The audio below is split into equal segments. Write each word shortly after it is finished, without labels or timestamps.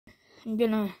I'm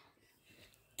gonna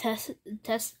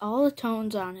test all the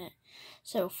tones on it.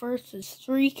 So first is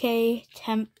 3K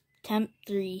temp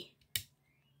 3.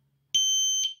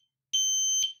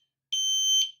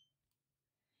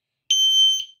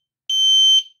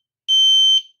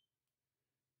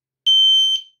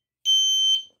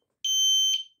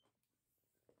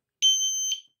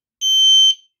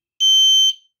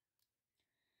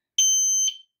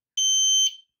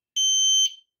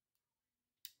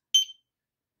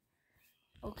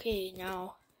 Okay,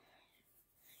 now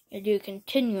I do a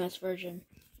continuous version.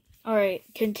 Alright,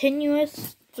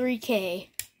 continuous 3K.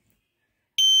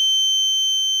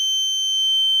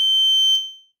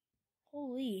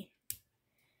 Holy.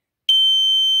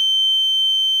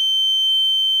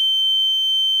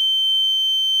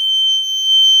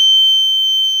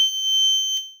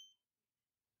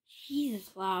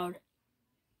 Jesus, loud.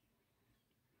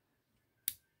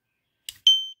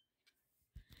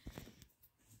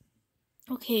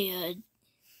 Okay,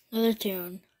 another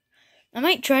tune. I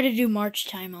might try to do March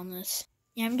time on this.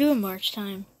 Yeah, I'm doing March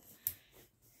time.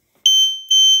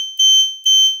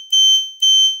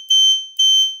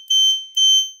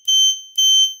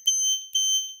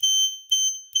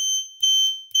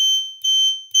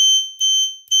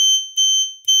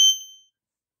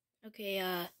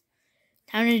 Okay,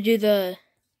 time to do the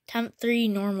temp 3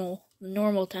 normal. The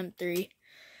normal temp 3.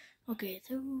 Okay,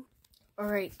 so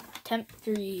alright, temp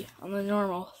 3 on the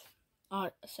normal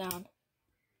sound.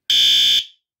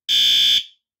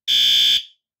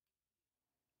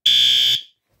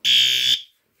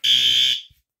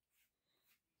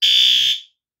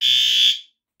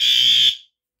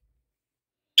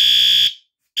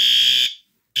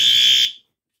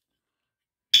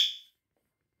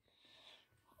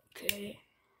 Okay.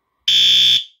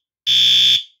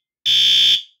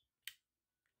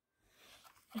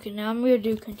 Okay, now I'm gonna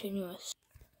do continuous.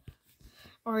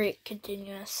 Alright,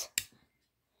 continuous.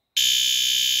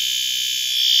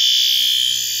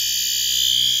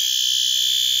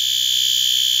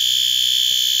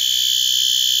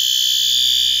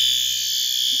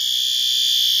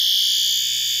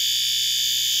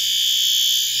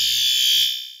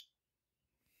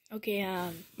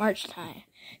 Okay, March time.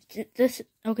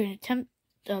 Okay, temp,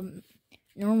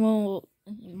 normal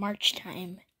March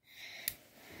time.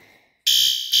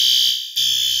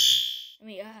 Let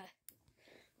me,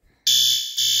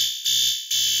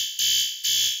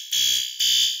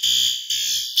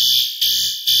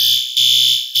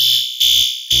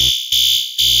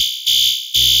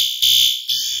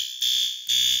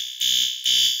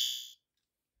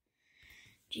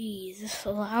 Jeez, it's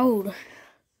so loud.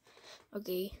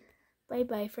 Okay,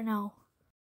 bye-bye for now.